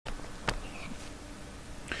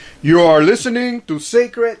You are listening to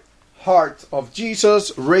Sacred Heart of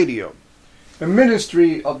Jesus Radio, a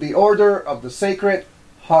ministry of the Order of the Sacred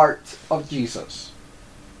Heart of Jesus.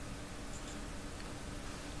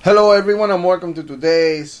 Hello everyone and welcome to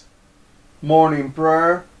today's morning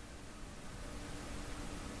prayer.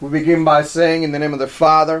 We begin by saying in the name of the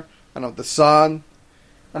Father, and of the Son,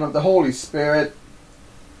 and of the Holy Spirit.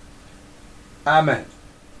 Amen.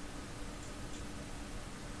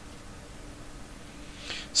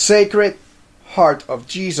 Sacred Heart of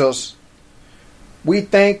Jesus, we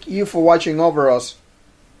thank you for watching over us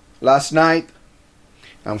last night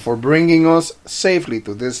and for bringing us safely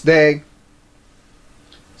to this day.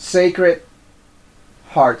 Sacred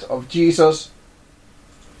Heart of Jesus,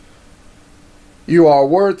 you are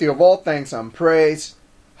worthy of all thanks and praise.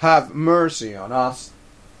 Have mercy on us.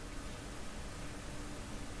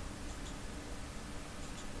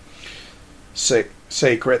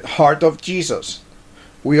 Sacred Heart of Jesus,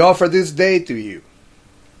 we offer this day to you.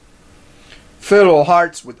 Fill our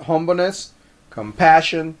hearts with humbleness,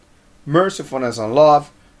 compassion, mercifulness, and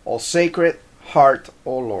love, O Sacred Heart,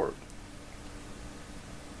 O Lord.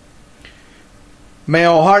 May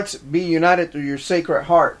our hearts be united to your Sacred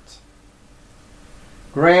Heart.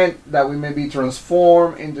 Grant that we may be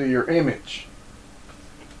transformed into your image,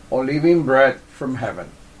 O living bread from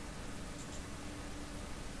heaven.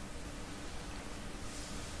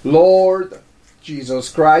 Lord Jesus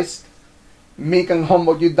Christ, meek and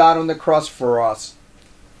humble, you died on the cross for us.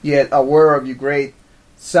 Yet, aware of your great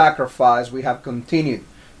sacrifice, we have continued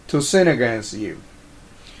to sin against you.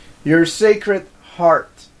 Your Sacred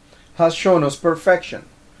Heart has shown us perfection.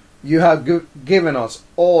 You have given us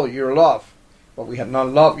all your love, but we have not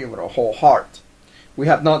loved you with our whole heart. We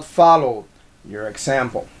have not followed your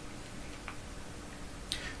example.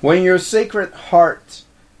 When your Sacred Heart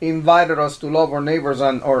invited us to love our neighbors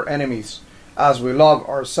and our enemies as we love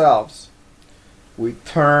ourselves, we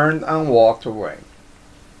turned and walked away.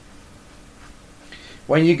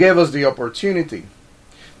 When you gave us the opportunity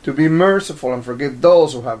to be merciful and forgive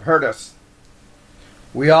those who have hurt us,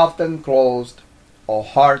 we often closed our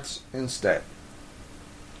hearts instead.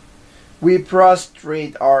 We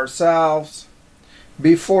prostrate ourselves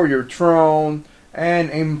before your throne and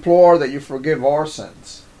implore that you forgive our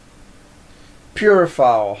sins.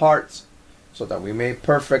 Purify our hearts so that we may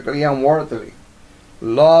perfectly and worthily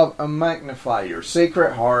love and magnify your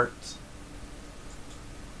Sacred Heart.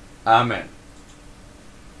 Amen.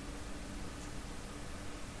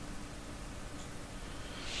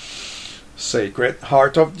 Sacred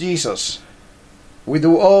Heart of Jesus, we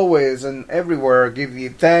do always and everywhere give you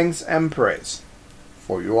thanks and praise,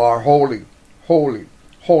 for you are holy, holy,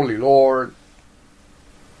 holy Lord.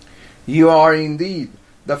 You are indeed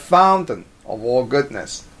the fountain of all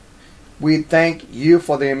goodness. We thank you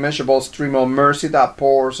for the immeasurable stream of mercy that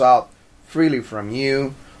pours out freely from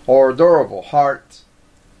you, our adorable heart.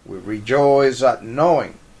 We rejoice at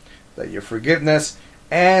knowing that your forgiveness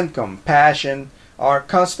and compassion are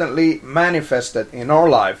constantly manifested in our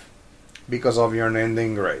life because of your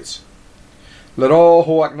unending grace. Let all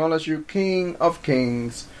who acknowledge you, King of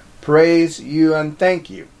Kings, praise you and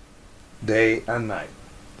thank you day and night.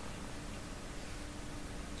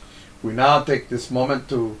 We now take this moment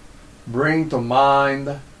to bring to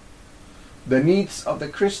mind the needs of the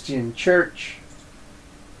Christian church.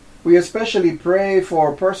 We especially pray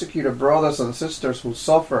for persecuted brothers and sisters who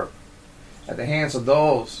suffer at the hands of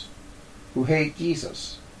those who hate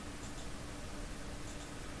Jesus.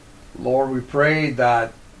 Lord, we pray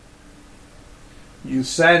that you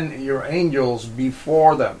send your angels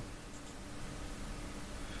before them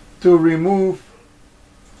to remove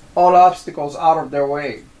all obstacles out of their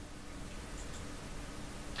way,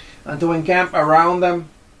 and to encamp around them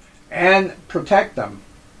and protect them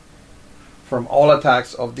from all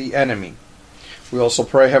attacks of the enemy. We also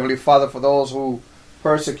pray, Heavenly Father, for those who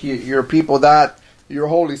persecute your people, that your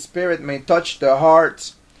Holy Spirit may touch their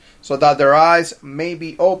hearts so that their eyes may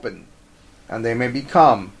be opened and they may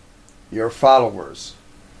become your followers.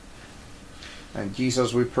 And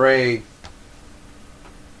Jesus, we pray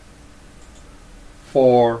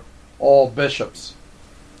for all bishops.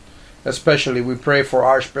 Especially we pray for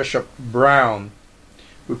Archbishop Brown.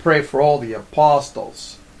 We pray for all the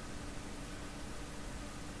apostles,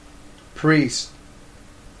 priests,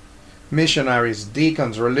 missionaries,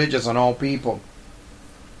 deacons, religious, and all people.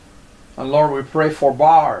 And Lord, we pray for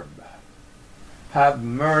Barb. Have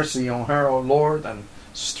mercy on her, O Lord, and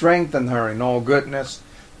strengthen her in all goodness.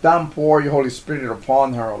 Downpour your Holy Spirit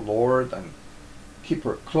upon her, O Lord, and keep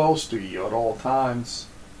her close to you at all times.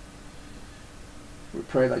 We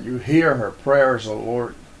pray that you hear her prayers, O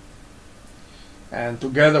Lord. And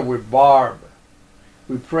together with Barb,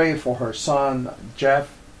 We pray for her son,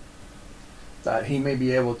 Jeff, that he may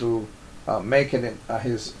be able to make it at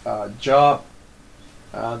his job,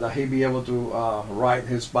 that he be able to ride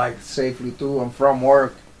his bike safely to and from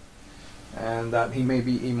work, and that he may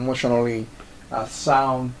be emotionally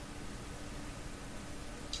sound.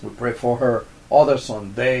 We pray for her other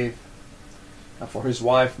son, Dave, and for his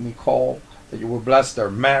wife, Nicole, that you will bless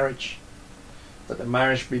their marriage, that the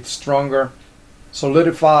marriage be stronger,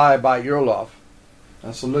 solidified by your love,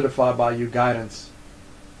 and solidified by your guidance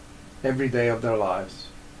every day of their lives,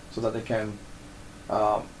 so that they can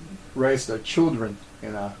raise their children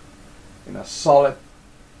in a solid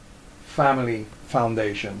family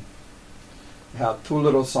foundation. We have two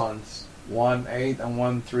little sons, one 8 and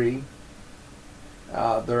one 3.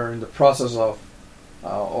 They're in the process of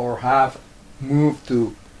or have moved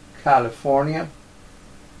to California,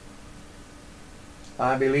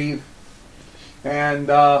 I believe, and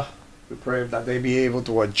we pray that they be able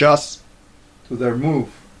to adjust to their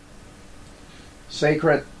move.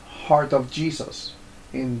 Sacred Heart of Jesus,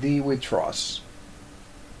 in thee we trust.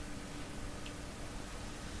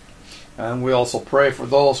 And we also pray for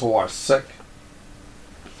those who are sick,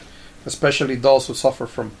 especially those who suffer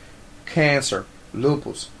from cancer,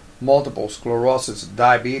 lupus, multiple sclerosis,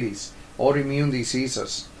 diabetes, autoimmune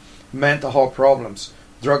diseases, mental health problems,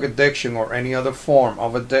 drug addiction, or any other form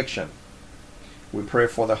of addiction. We pray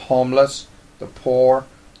for the homeless, the poor,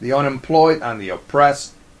 the unemployed, and the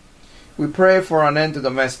oppressed. We pray for an end to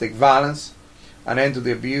domestic violence, an end to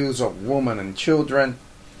the abuse of women and children,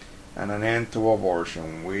 and an end to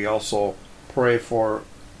abortion. We also pray for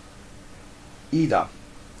Ida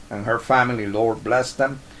and her family. Lord, bless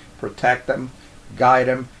them, protect them, guide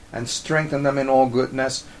them, and strengthen them in all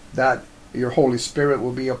goodness, that your Holy Spirit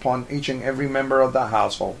will be upon each and every member of the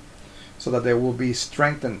household, so that they will be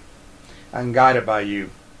strengthened and guided by you.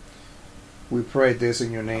 We pray this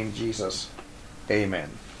in your name, Jesus. Amen.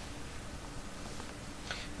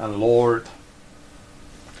 And Lord,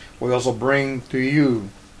 we also bring to you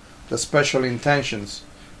the special intentions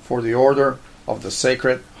for the order of the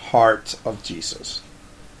Sacred Heart of Jesus.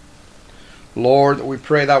 Lord, we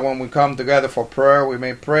pray that when we come together for prayer, we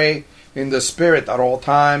may pray in the Spirit at all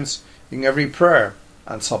times, in every prayer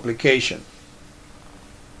and supplication.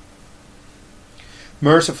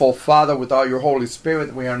 Merciful Father, without your Holy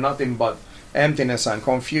Spirit, we are nothing but emptiness and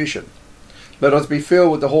confusion. Let us be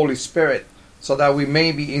filled with the Holy Spirit, so that we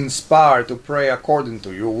may be inspired to pray according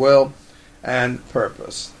to your will and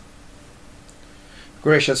purpose.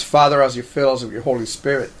 Gracious Father, as you fill us with your Holy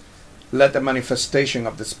Spirit, let the manifestation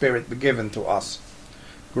of the Spirit be given to us.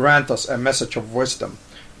 Grant us a message of wisdom.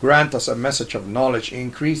 Grant us a message of knowledge.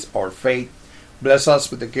 Increase our faith. Bless us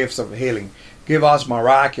with the gifts of healing. Give us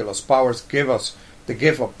miraculous powers. Give us the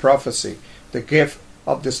gift of prophecy, the gift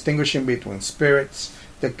of distinguishing between spirits,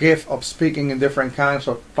 the gift of speaking in different kinds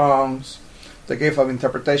of tongues, the gift of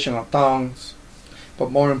interpretation of tongues.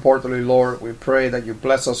 But more importantly, Lord, we pray that you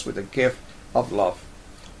bless us with the gift of love,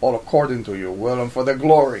 all according to your will and for the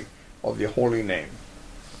glory of your holy name.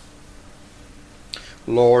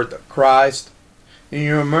 Lord Christ, in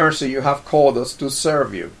your mercy you have called us to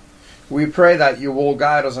serve you. We pray that you will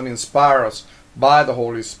guide us and inspire us by the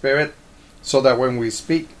Holy Spirit, so that when we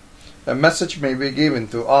speak, a message may be given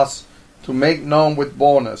to us to make known with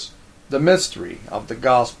boldness the mystery of the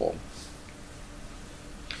gospel.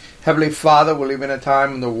 Heavenly Father, we live in a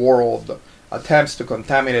time when the world attempts to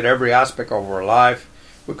contaminate every aspect of our life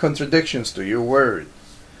with contradictions to your word.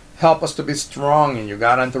 Help us to be strong in you,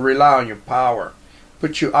 God, and to rely on your power.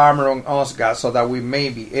 Put your armor on us, God, so that we may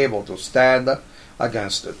be able to stand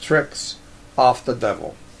against the tricks of the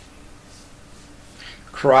devil.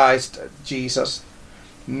 Christ Jesus,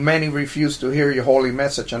 many refuse to hear your holy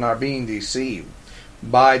message and are being deceived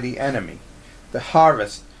by the enemy. The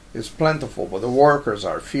harvest is plentiful, but the workers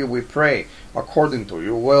are few. We pray, according to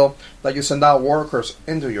your will, that you send out workers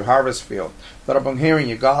into your harvest field, that upon hearing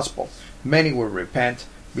your gospel, many will repent,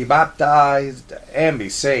 be baptized, and be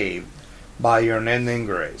saved by your unending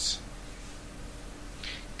grace.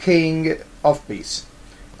 King of peace,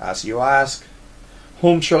 as you ask,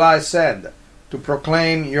 whom shall I send to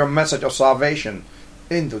proclaim your message of salvation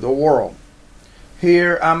into the world?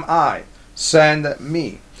 Here am I, send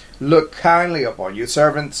me. Look kindly upon your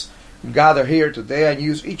servants. Gather here today and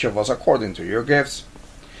use each of us according to your gifts,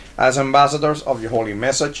 as ambassadors of your holy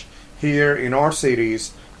message here in our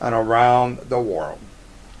cities and around the world.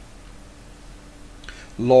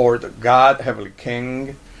 Lord God, Heavenly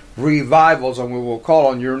King, revive us and we will call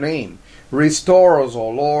on your name. Restore us, O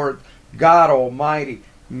Lord God Almighty.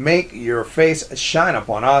 Make your face shine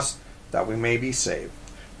upon us, that we may be saved.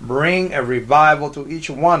 Bring a revival to each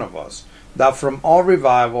one of us, that from all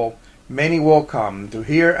revival many will come to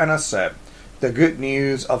hear and accept the good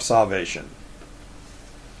news of salvation.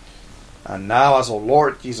 And now, as our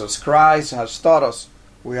Lord Jesus Christ has taught us,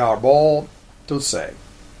 we are bold to say,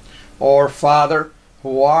 Our Father,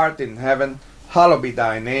 who art in heaven, hallowed be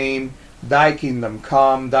thy name. Thy kingdom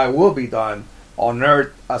come, thy will be done, on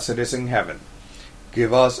earth as it is in heaven.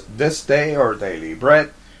 Give us this day our daily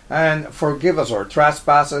bread, and forgive us our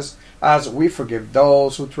trespasses, as we forgive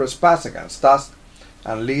those who trespass against us.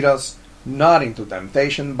 And lead us not into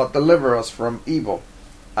temptation, but deliver us from evil.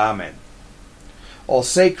 Amen. O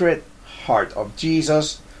Sacred Heart of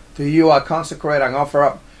Jesus, to you I consecrate and offer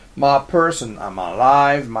up my person and my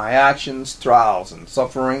life, my actions, trials, and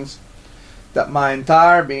sufferings, that my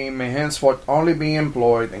entire being may henceforth only be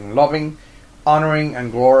employed in loving, honoring,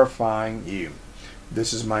 and glorifying you.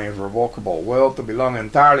 This is my irrevocable will, to belong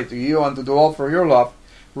entirely to you and to do all for your love,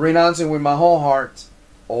 renouncing with my whole heart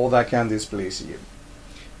all that can displease you.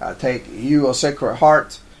 I take you, O Sacred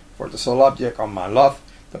Heart, for the sole object of my love,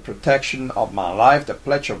 the protection of my life, the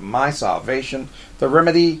pledge of my salvation, the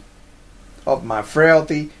remedy of my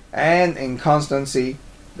frailty and inconstancy,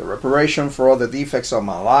 the reparation for all the defects of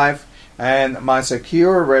my life, and my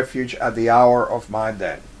secure refuge at the hour of my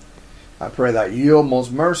death. I pray that you,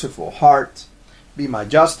 most merciful heart, be my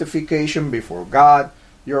justification before God,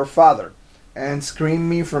 your Father, and screen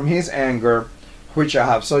me from his anger, which I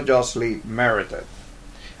have so justly merited.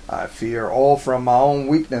 I fear all from my own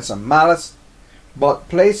weakness and malice, but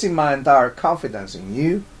placing my entire confidence in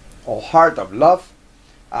you, O heart of love,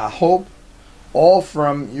 I hope all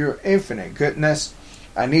from your infinite goodness.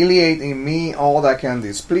 Annihilate in me all that can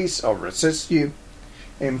displease or resist you.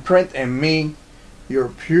 Imprint in me your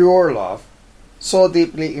pure love so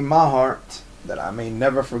deeply in my heart that I may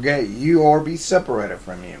never forget you or be separated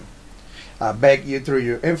from you. I beg you through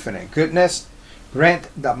your infinite goodness, grant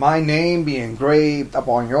that my name be engraved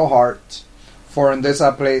upon your heart, for in this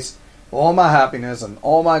I place all my happiness and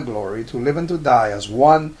all my glory, to live and to die as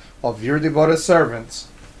one of your devoted servants.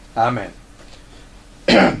 Amen.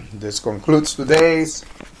 This concludes today's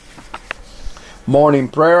morning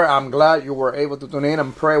prayer. I'm glad you were able to tune in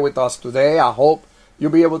and pray with us today. I hope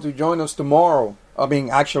you'll be able to join us tomorrow.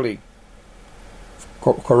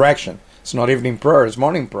 Correction. It's not evening prayer, it's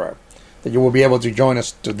morning prayer. That you will be able to join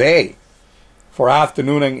us today for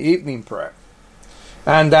afternoon and evening prayer.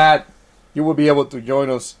 And that you will be able to join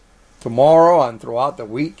us tomorrow and throughout the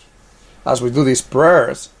week as we do these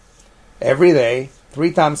prayers every day,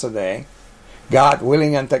 3 times a day, God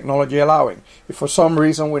willing and technology allowing. If for some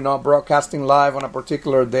reason we're not broadcasting live on a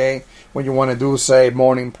particular day when you want to do, say,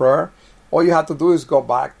 morning prayer, all you have to do is go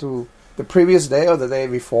back to the previous day or the day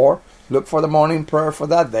before, look for the morning prayer for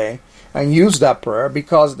that day, and use that prayer,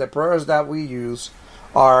 because the prayers that we use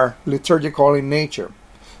are liturgical in nature.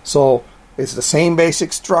 So it's the same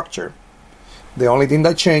basic structure. The only thing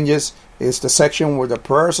that changes is the section where the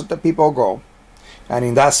prayers of the people go. And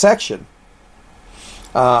in that section,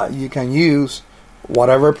 you can use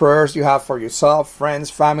whatever prayers you have for yourself, friends,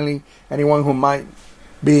 family, anyone who might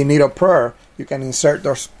be in need of prayer. You can insert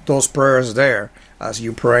those prayers there as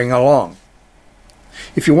you're praying along.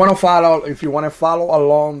 If you want to follow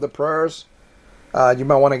along the prayers, you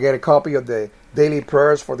might want to get a copy of the daily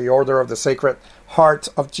prayers for the Order of the Sacred Heart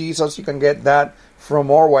of Jesus. You can get that from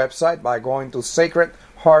our website by going to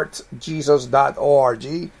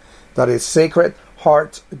sacredheartjesus.org. That is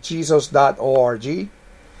sacredheartjesus.org.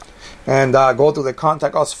 And go to the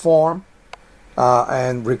Contact Us form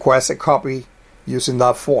and request a copy using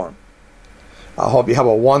that form. I hope you have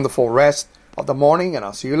a wonderful rest of the morning, and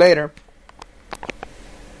I'll see you later.